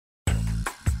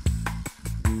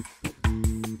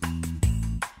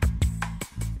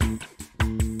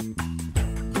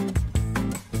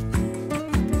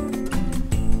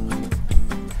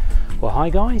Hi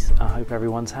guys, I hope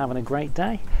everyone's having a great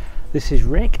day. This is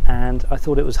Rick and I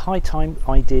thought it was high time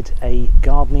I did a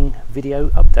gardening video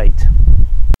update.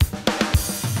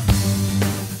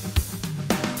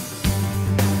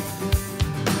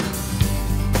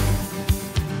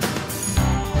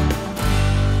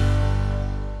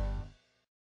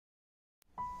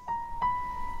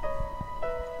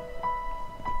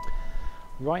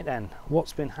 Right then,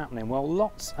 what's been happening? Well,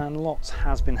 lots and lots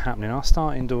has been happening. I'll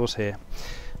start indoors here,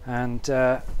 and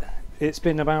it's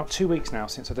been about 2 weeks now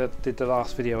since I did the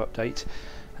last video update,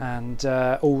 and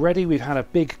already we've had a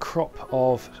big crop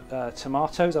of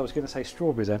tomatoes. I was going to say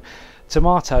strawberries then.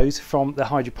 Tomatoes from the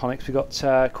hydroponics. We've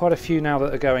got quite a few now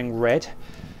that are going red,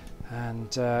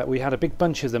 and we had a big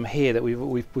bunch of them here that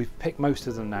we've picked most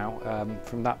of them now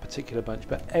from that particular bunch,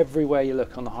 but everywhere you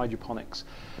look on the hydroponics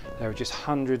there are just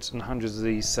hundreds and hundreds of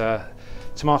these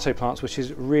tomato plants, which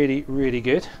is really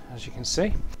good, as you can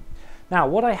see. Now,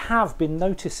 what I have been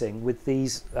noticing with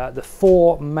these the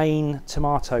 4 main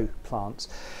tomato plants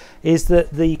is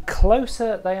that the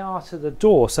closer they are to the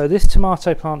door, so this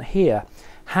tomato plant here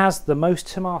has the most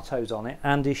tomatoes on it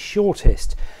and is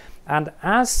shortest, and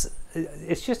as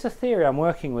it's just a theory I'm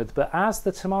working with, but as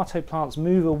the tomato plants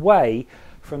move away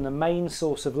from the main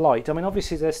source of light, I mean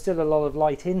obviously there's still a lot of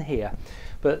light in here,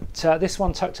 but this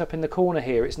one tucked up in the corner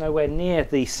here, it's nowhere near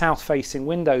the south facing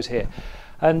windows here,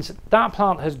 and that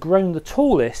plant has grown the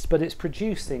tallest, but it's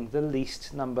producing the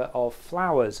least number of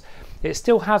flowers. It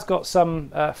still has got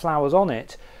some flowers on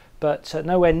it, but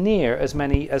nowhere near as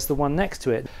many as the one next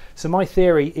to it. So my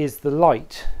theory is the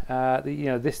light. You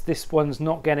know, this one's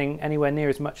not getting anywhere near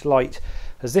as much light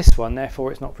as this one,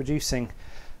 therefore it's not producing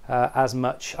as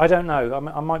much. I don't know,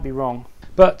 I might be wrong.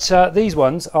 But these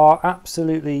ones are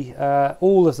absolutely,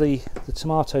 all of the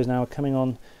tomatoes now are coming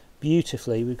on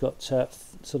beautifully. We've got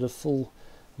sort of full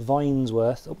vines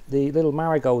worth. The little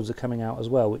marigolds are coming out as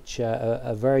well, which are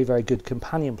a very good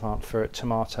companion plant for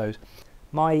tomatoes.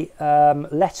 My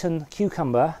Letten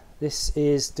cucumber, this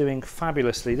is doing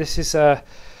fabulously. This is, I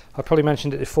probably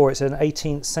mentioned it before, it's an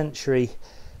 18th century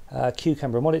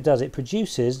cucumber, and what it does, it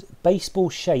produces baseball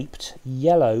shaped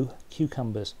yellow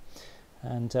cucumbers,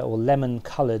 and or lemon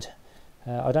coloured.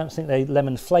 I don't think they're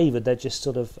lemon flavoured, they're just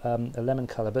sort of a lemon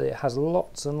colour, but it has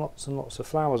lots and lots of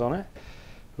flowers on it,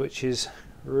 which is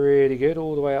really good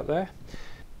all the way up there.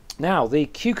 Now the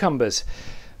cucumbers,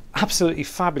 absolutely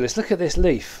fabulous. Look at this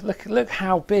leaf. Look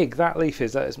how big that leaf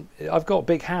is. I've got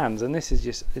big hands and this is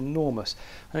just enormous,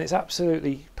 and it's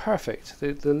absolutely perfect.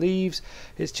 The leaves,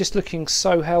 it's just looking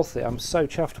so healthy. I'm so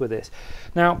chuffed with this.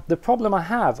 Now the problem I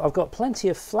have, I've got plenty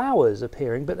of flowers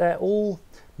appearing, but they're all,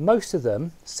 most of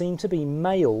them seem to be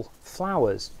male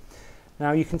flowers.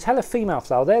 Now you can tell a female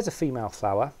flower, there's a female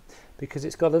flower, because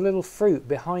it's got a little fruit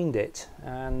behind it,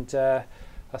 and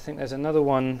I think there's another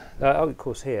one, oh of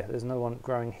course here, there's another one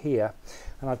growing here,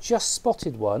 and I've just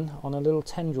spotted one on a little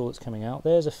tendril that's coming out.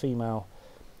 There's a female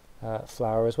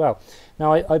flower as well.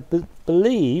 Now I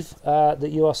believe that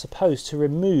you are supposed to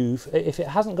remove, if it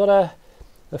hasn't got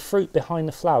a fruit behind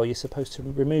the flower, you're supposed to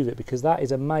remove it, because that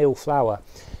is a male flower,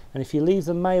 and if you leave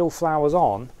the male flowers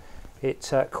on,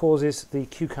 it causes the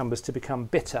cucumbers to become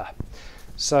bitter.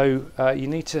 So you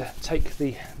need to take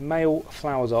the male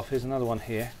flowers off. Here's another one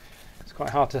here. It's quite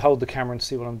hard to hold the camera and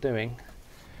see what I'm doing.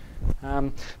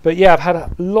 But yeah, I've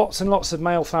had lots and lots of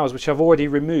male flowers which I've already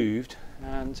removed,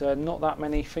 and not that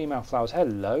many female flowers.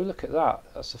 Hello, look at that.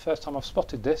 That's the first time I've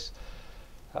spotted this.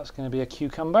 That's going to be a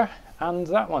cucumber, and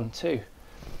that one too.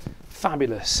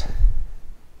 Fabulous.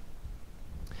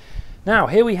 Now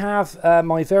here we have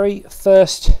my very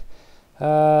first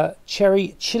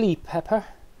cherry chili pepper.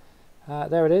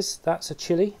 There it is, that's a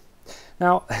chili.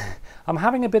 Now I'm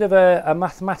having a bit of a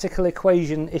mathematical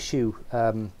equation issue,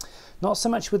 not so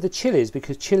much with the chilies,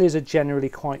 because chilies are generally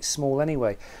quite small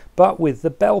anyway, but with the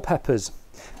bell peppers,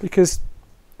 because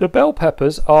the bell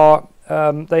peppers are,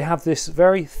 they have this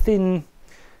very thin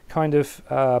kind of,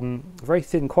 very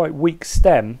thin, quite weak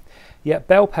stem, yet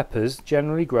bell peppers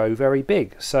generally grow very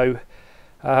big. So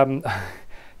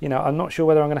you know, I'm not sure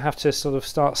whether I'm going to have to sort of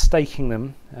start staking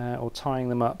them or tying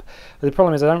them up. But the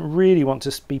problem is I don't really want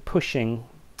to be pushing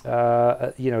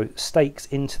you know, stakes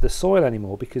into the soil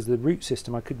anymore, because the root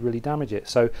system, I could really damage it.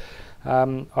 So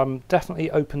I'm definitely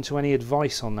open to any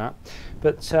advice on that.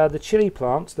 But the chili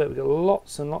plants, they've got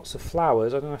lots and lots of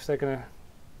flowers. I don't know if they're going to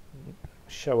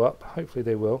show up. Hopefully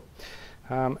they will.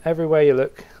 Everywhere you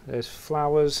look, there's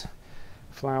flowers,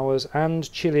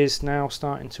 and chilies now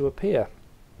starting to appear.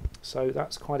 So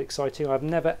that's quite exciting. I've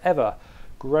never ever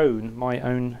grown my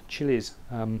own chilies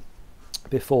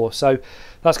before, so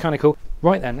that's kind of cool.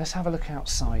 Right then, let's have a look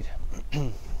outside.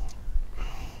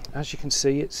 As you can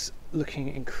see, it's looking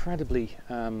incredibly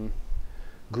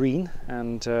green,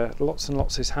 and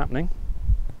lots is happening.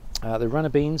 The runner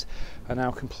beans are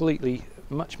now completely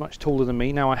much taller than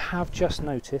me. Now I have just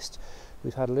noticed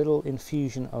we've had a little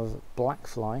infusion of black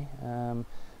fly. I don't know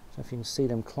if you can see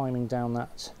them climbing down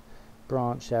that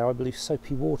branch there. I believe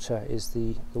soapy water is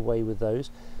the way with those.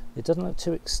 It doesn't look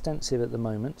too extensive at the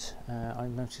moment. I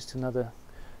noticed another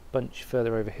bunch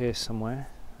further over here somewhere,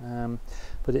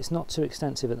 but it's not too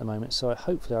extensive at the moment, so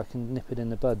hopefully I can nip it in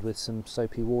the bud with some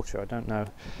soapy water. I don't know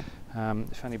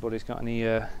if anybody's got any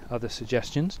other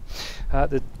suggestions.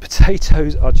 The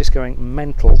potatoes are just going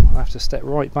mental. I have to step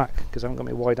right back because I haven't got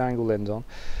my wide angle lens on.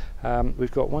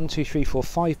 We've got 1, 2, 3, 4,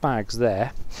 5 bags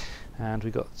there, and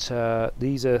we've got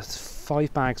these are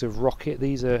 5 bags of rocket.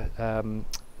 These are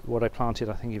what I planted,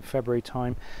 I think, in February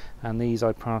time, and these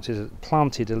I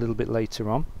planted a little bit later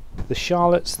on. The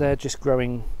Charlottes, they're just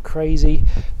growing crazy.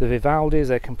 The Vivaldi's,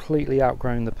 they're completely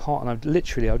outgrown the pot, and I've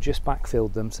just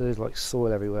backfilled them, so there's like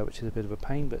soil everywhere, which is a bit of a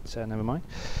pain, but never mind.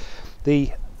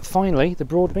 Finally, the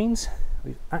broad beans,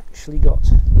 we've actually got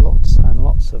lots and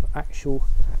lots of actual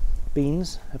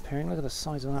beans appearing. Look at the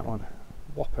size of that one,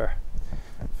 whopper,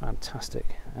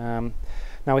 fantastic.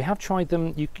 Now we have tried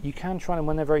them. You can try them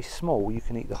when they're very small. You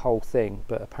can eat the whole thing,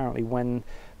 but apparently when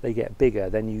they get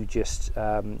bigger, then you just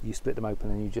you split them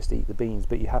open and you just eat the beans.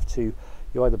 But you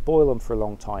either boil them for a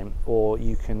long time, or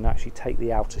you can actually take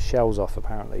the outer shells off,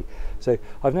 apparently. So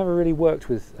I've never really worked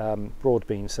with broad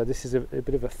beans, so this is a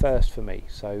bit of a first for me.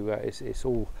 So it's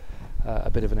all a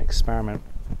bit of an experiment.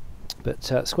 But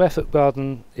Square Foot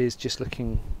Garden is just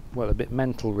looking, well, a bit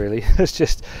mental really. There's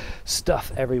just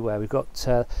stuff everywhere. We've got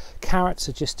carrots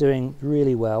are just doing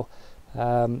really well.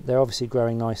 They're obviously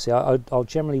growing nicely. I'll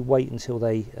generally wait until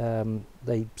they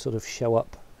sort of show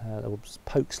up, they'll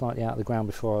poke slightly out of the ground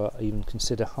before I even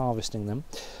consider harvesting them.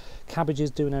 Cabbages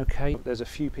doing okay. There's a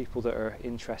few people that are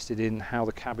interested in how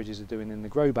the cabbages are doing in the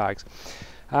grow bags.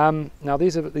 Now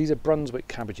these are Brunswick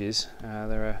cabbages.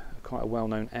 They're quite a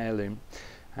well-known heirloom,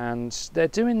 and they're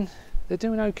doing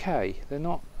okay. They're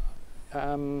not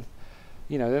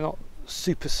they're not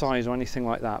super sized or anything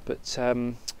like that, but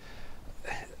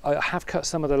I have cut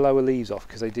some of the lower leaves off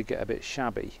because they did get a bit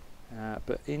shabby,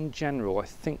 but in general I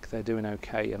think they're doing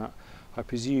okay, and I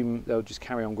presume they'll just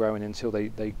carry on growing until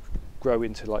they grow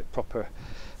into like proper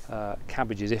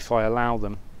cabbages if I allow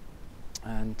them.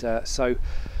 And so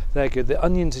they're good. The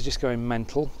onions are just going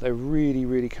mental. They're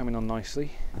really coming on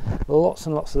nicely. Lots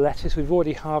and lots of lettuce. We've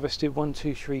already harvested 1,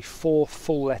 2, 3, 4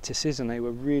 full lettuces, and they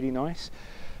were really nice.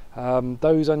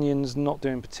 Those onions not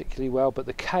doing particularly well, but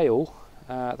the kale,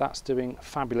 that's doing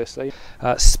fabulously.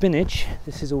 Spinach,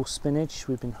 this is all spinach.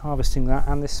 We've been harvesting that,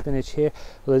 and this spinach here,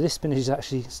 although this spinach is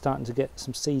actually starting to get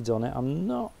some seeds on it. I'm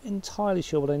not entirely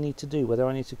sure what I need to do, whether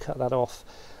I need to cut that off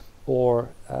or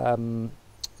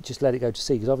just let it go to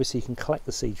seed, because obviously you can collect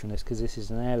the seeds from this because this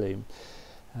is an heirloom.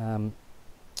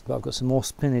 But I've got some more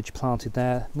spinach planted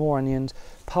there, more onions.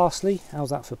 Parsley,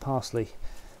 how's that for parsley?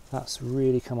 That's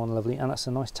really come on lovely, and that's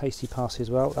a nice tasty parsley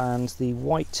as well. And the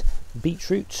white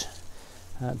beetroot,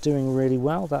 doing really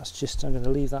well. That's just, I'm going to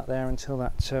leave that there until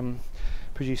that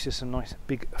produces some nice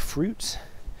big fruits.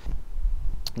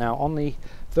 Now on the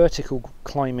vertical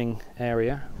climbing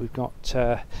area, we've got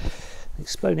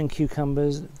exploding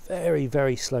cucumbers,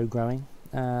 very slow growing.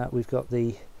 We've got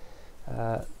the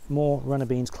more runner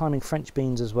beans, climbing French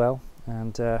beans as well,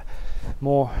 and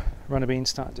more runner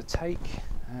beans starting to take.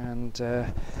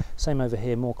 And same over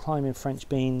here, more climbing French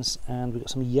beans, and we've got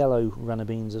some yellow runner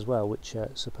beans as well, which are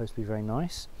supposed to be very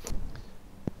nice.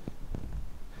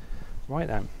 Right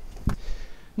then,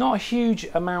 not a huge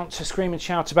amount to scream and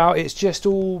shout about. It's just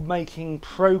all making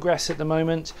progress at the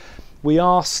moment. We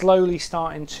are slowly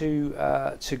starting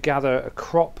to gather a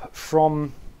crop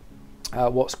from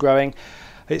what's growing.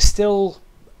 It's still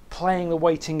playing the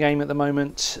waiting game at the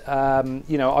moment.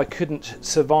 I couldn't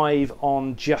survive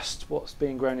on just what's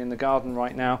being grown in the garden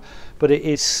right now, but it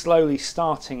is slowly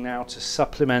starting now to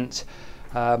supplement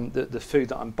the food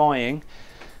that I'm buying.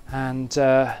 And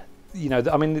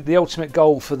I mean, the ultimate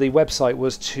goal for the website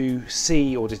was to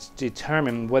see or to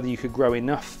determine whether you could grow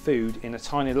enough food in a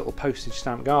tiny little postage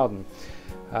stamp garden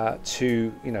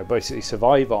to basically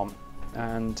survive on.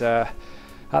 And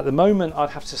at the moment I'd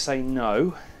have to say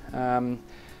no.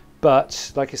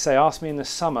 But like I say, ask me in the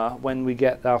summer when we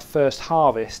get our first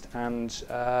harvest, and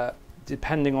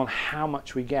depending on how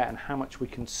much we get and how much we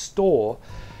can store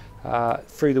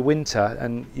through the winter,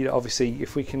 and obviously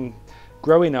if we can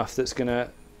grow enough that's going to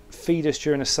feed us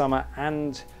during the summer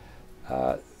and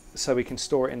so we can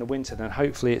store it in the winter, then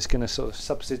hopefully it's going to sort of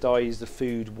subsidise the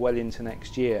food well into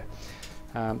next year.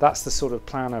 That's the sort of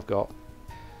plan I've got.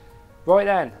 Right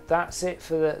then, that's it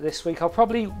for this week. I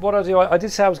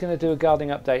did say I was going to do a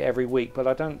gardening update every week, but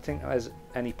I don't think there's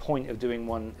any point of doing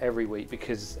one every week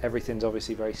because everything's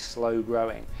obviously very slow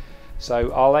growing.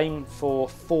 So I'll aim for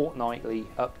fortnightly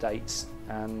updates,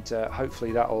 and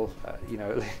hopefully that'll, you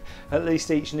know, at least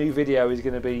each new video is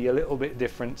going to be a little bit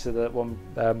different to the one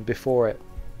before it.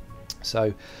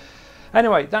 So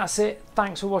anyway, that's it.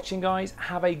 Thanks for watching, guys.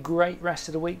 Have a great rest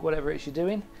of the week, whatever it is you're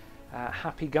doing.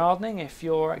 Happy gardening if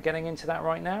you're getting into that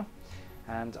right now,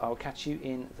 and I'll catch you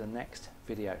in the next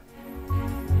video.